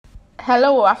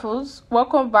Hello Waffles,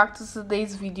 welcome back to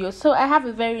today's video. So I have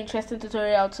a very interesting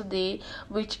tutorial today,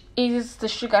 which is the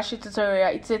sugar sheet tutorial.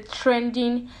 It's a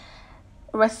trending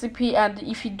recipe, and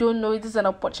if you don't know it, is an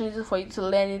opportunity for you to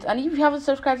learn it. And if you haven't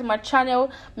subscribed to my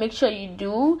channel, make sure you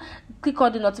do. Click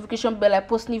on the notification bell. I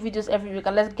post new videos every week,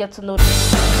 and let's get to know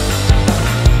this.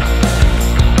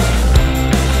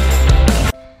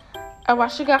 Our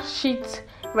sugar sheet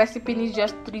recipe needs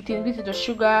just three things, which is the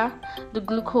sugar, the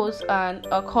glucose, and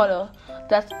a color.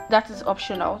 That is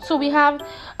optional. So we have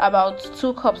about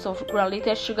 2 cups of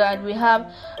granulated sugar, and we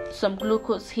have some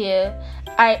glucose here.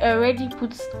 I already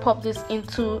pop this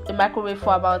into a microwave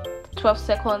for about 12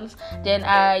 seconds.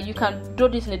 Then you can do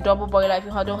this in a double boiler if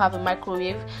you don't have a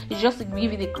microwave. It's just to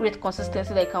give it a great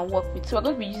consistency that you can work with. So we're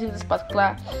going to be using this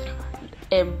particular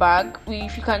bag.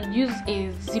 If you can use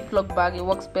a Ziploc bag, it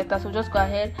works better. So just go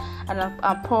ahead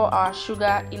and pour our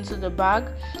sugar into the bag.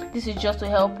 This is just to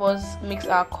help us mix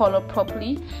our color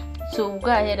properly. So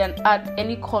go ahead and add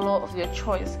any color of your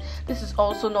choice. This is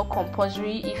also not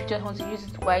compulsory if you just want to use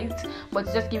it white, but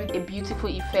just give it a beautiful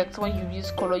effect. When you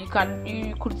use color, you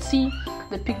could see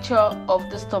the picture of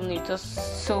this thumbnail,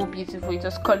 just so beautiful. It's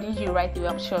just calling you right away,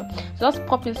 I'm sure. So just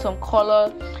pop in some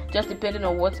color, just depending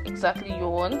on what exactly you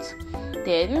want.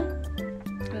 Then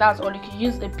that's all. You can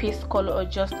use a paste color or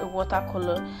just a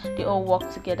watercolor, they all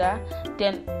work together.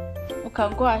 Then you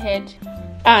can go ahead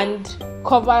and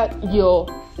cover your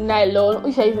nylon.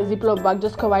 If you use a Ziploc bag,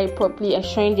 just cover it properly,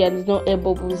 ensuring there is no air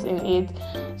bubbles in it.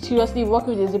 Seriously,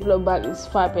 working with a Ziploc bag is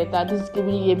far better. This is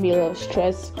giving you a lot of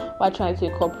stress while trying to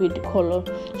incorporate the color.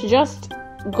 So just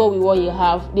go with what you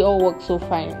have. They all work so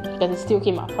fine, because it still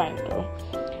came out fine though.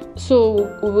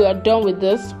 So we are done with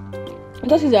this.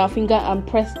 Just use our finger and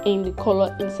press in the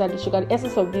color inside the sugar. The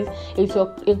essence of this is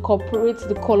to incorporate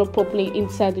the color properly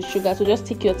inside the sugar. So just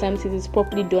take your time till it's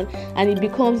properly done and it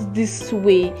becomes this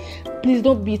way. Please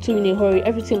don't be too in a hurry.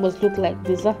 Everything must look like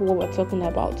this. That's what we're talking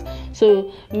about.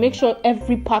 So make sure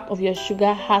every part of your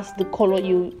sugar has the color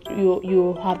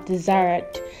you have desired.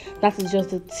 That is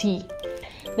just the tea.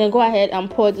 Then go ahead and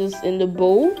pour this in the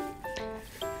bowl.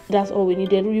 That's all we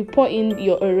need. Then you pour in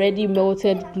your already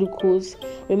melted glucose.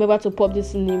 Remember to pop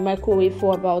this in the microwave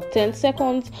for about 10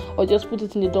 seconds, or just put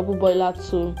it in the double boiler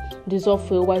to dissolve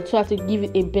for a while, so as to give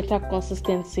it a better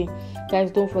consistency.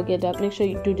 Guys, don't forget that. Make sure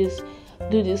you do this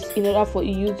in order for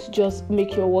you to just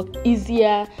make your work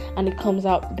easier and it comes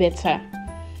out better.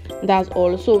 That's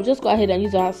all. So just go ahead and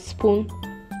use our spoon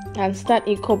and start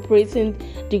incorporating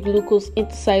the glucose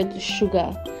inside the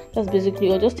sugar. That's basically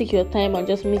all. Just take your time and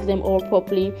just mix them all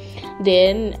properly.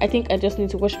 Then I think I just need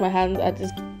to wash my hands at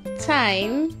this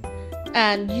time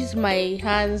and use my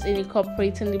hands in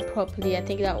incorporating it properly. I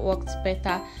think that works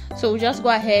better. So just go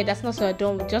ahead. That's not so I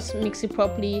don't. Just mix it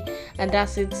properly, and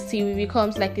that's it. See, it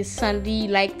becomes like a sandy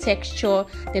like texture.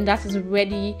 Then that is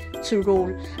ready to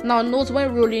roll. Now note,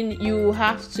 when rolling, you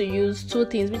have to use 2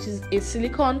 things, which is a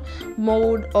silicone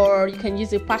mold, or you can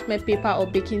use a parchment paper or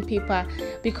baking paper,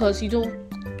 because you don't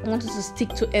want it to stick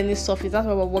to any surface. That's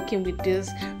why we're working with this.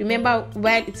 Remember,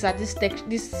 while it's at this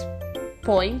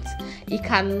point, it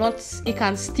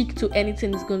can stick to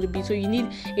anything it's going to be, so you need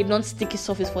a non-sticky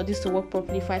surface for this to work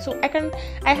properly fine. So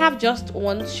I have just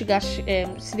one sugar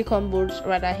silicone mold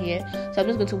rather here, so I'm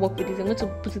just going to work with it. I'm going to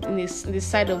put it in the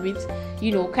side of it,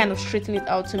 kind of straighten it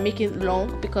out to make it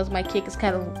long, because my cake is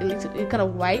kind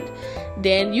of wide.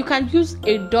 Then you can use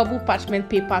a double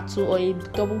parchment paper too, or a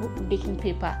double baking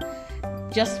paper.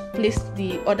 Just place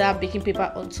the other baking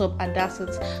paper on top, and that's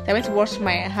it. So I went to wash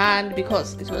my hand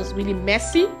because it was really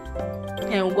messy,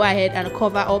 and we'll go ahead and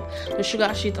cover up the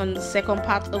sugar sheet on the second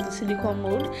part of the silicone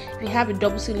mold. If you have a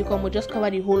double silicone mold, just cover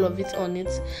the whole of it on it.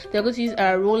 They're going to use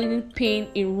a rolling pin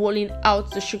in rolling out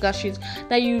the sugar sheet.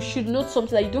 Now you should note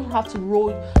something, that you don't have to roll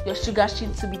your sugar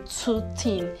sheet to be too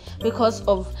thin because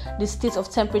of the state of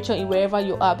temperature in wherever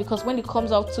you are, because when it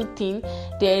comes out too thin,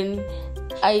 then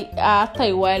after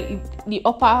a while the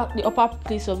upper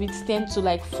place of it tends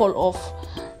to fall off.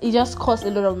 It just causes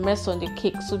a lot of mess on the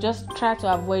cake. So just try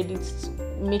to avoid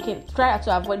making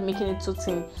it too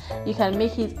thin. You can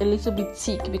make it a little bit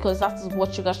thick, because that is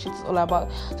what sugar sheet is all about.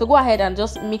 So go ahead and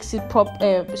just mix it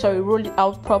roll it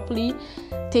out properly.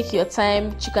 Take your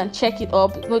time. You can check it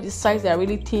up. The sides that are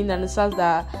really thin and the sides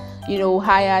that are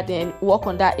higher, then work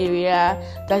on that area.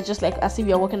 That's just like as if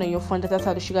you're working on your front. That's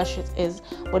how the sugar sheet is.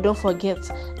 But don't forget,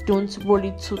 don't roll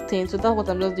it too thin. So that's what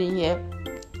I'm just doing here.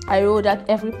 I rolled out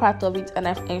every part of it, and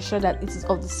I've ensured that it is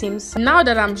of the same size. Now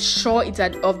that I'm sure it's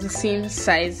of the same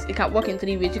size, it can work in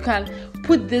 3 ways. You can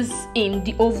put this in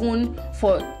the oven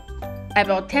for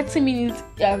about 30 minutes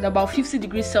at about 50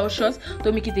 degrees Celsius.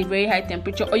 Don't make it a very high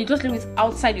temperature, or you just leave it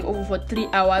outside the oven for 3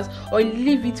 hours, or you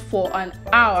leave it for an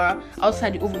hour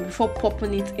outside the oven before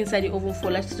popping it inside the oven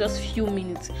for like just few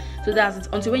minutes. So that's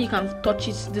it, until when you can touch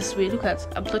it this way. Look at,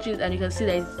 I'm touching it and you can see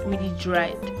that it's really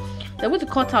dried. So I'm going to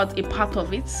cut out a part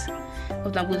of it.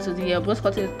 What I'm going to do here, I'm just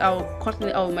cutting it out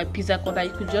with my pizza cutter.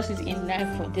 You could just use a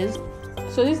knife for this.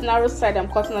 So this narrow side I'm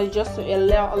cutting out just to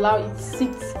allow it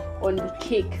sit on the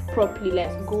cake properly,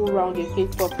 like go around your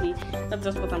cake properly. That's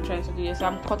just what I'm trying to do here. So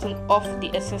I'm cutting off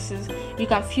the excesses. You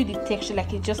can feel the texture,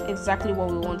 like it's just exactly what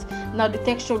we want. Now the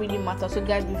texture really matters, so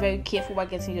guys, be very careful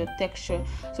about getting your texture.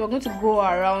 So we're going to go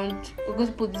around, we're going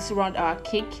to put this around our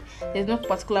cake. There's no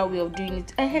particular way of doing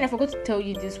it. And I forgot to tell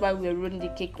you this while we were rolling the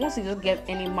cake. Once you just get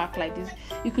any mark like this,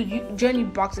 you could join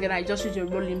it back together and just use your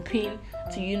rolling pin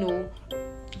to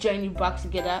join it back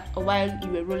together while you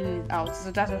were rolling it out.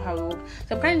 So that's how it works.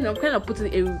 So I'm kind of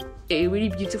putting a really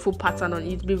beautiful pattern on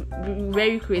it. Be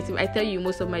very creative. I tell you,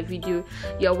 most of my video,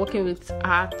 you're working with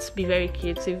art, be very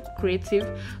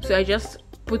creative. So I just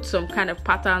put some kind of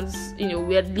patterns,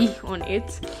 weirdly on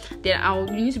it. Then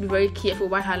you need to be very careful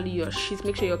while handling your sheets.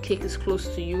 Make sure your cake is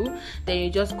close to you. Then you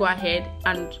just go ahead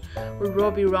and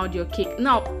rub it around your cake.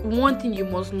 Now, one thing you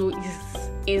must know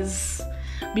is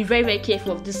be very, very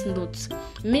careful of this note.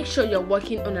 Make sure you're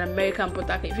working on an American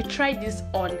buttercream. If you try this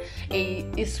on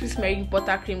a Swiss Mary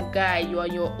buttercream, guy, you are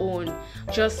your own.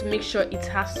 Just make sure it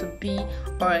has to be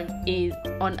on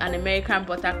an American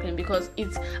buttercream, because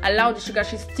it allows the sugar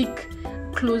to stick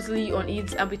closely on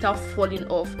it and without falling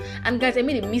off. And guys, I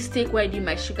made a mistake while doing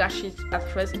my sugar sheet at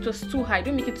first. It was too high.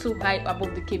 Don't make it too high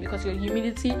above the cake, because your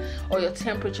humidity or your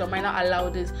temperature might not allow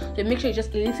this. So make sure it's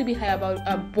just a little bit high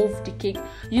above the cake.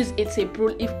 Use a tape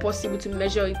rule if possible to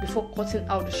measure it before cutting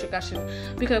out the sugar sheet,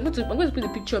 because I'm going to put the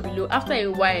picture below. After a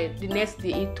while, the next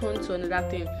day it turned to another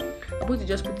thing. I'm going to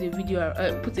just put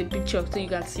put a picture so you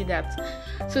can see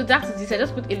that. So that's this. I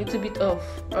just put a little bit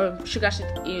of sugar sheet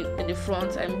in the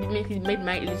front and made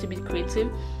mine a little bit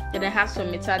creative. Then I have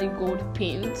some metallic gold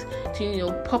paint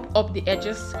to pop up the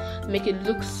edges, make it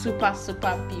look super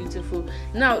beautiful.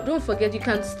 Now don't forget, you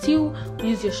can still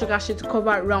use your sugar sheet to cover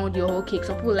around your whole cake.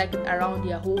 Some people like it around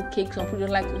their whole cake, some people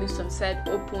just like to leave some side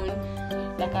open,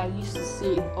 like I used to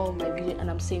say in all my videos, and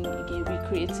I'm saying it again, be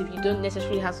creative. You don't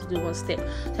necessarily have to do one step.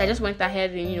 So I just went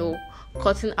ahead and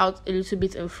cutting out a little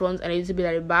bit in front and a little bit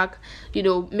at the back,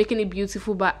 making it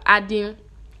beautiful by adding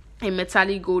a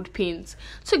metallic gold paint.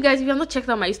 So guys, if you have not checked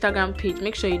out my Instagram page,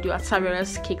 make sure you do at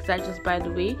Saviour's Cakes, that just by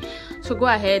the way. So go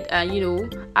ahead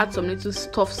and add some little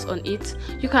stuffs on it.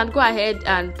 You can go ahead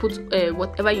and put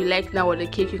whatever you like now on the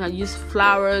cake. You can use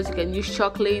flowers, you can use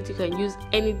chocolate, you can use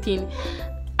anything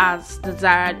as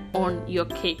desired on your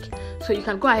cake. So you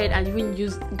can go ahead and even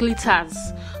use glitters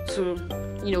to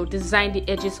design the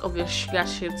edges of your sugar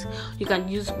sheet. You can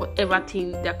use whatever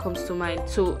thing that comes to mind.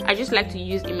 So I just like to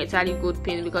use a metallic gold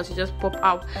paint because you just pop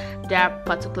out that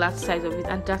particular size of it.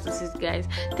 And that is it, guys.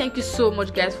 Thank you so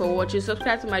much, guys, for watching.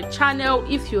 Subscribe to my channel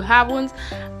if you haven't.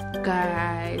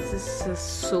 Guys, this is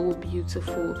so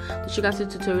beautiful. The sugar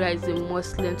sheet tutorial is a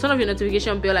must learn. Turn off your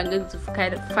notification bell and get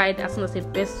notified as soon as I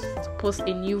post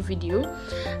a new video.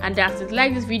 And that's it.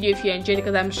 Like this video if you enjoyed it,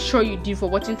 because I'm sure you did, for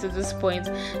watching to this point.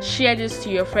 Share this to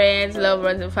your friends, loved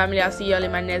ones, and family. I'll see you all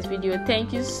in my next video.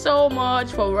 Thank you so much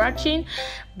for watching.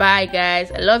 Bye,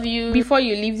 guys. I love you. Before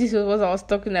you leave, this was what I was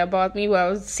talking about.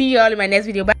 I'll see you all in my next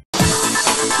video. Bye.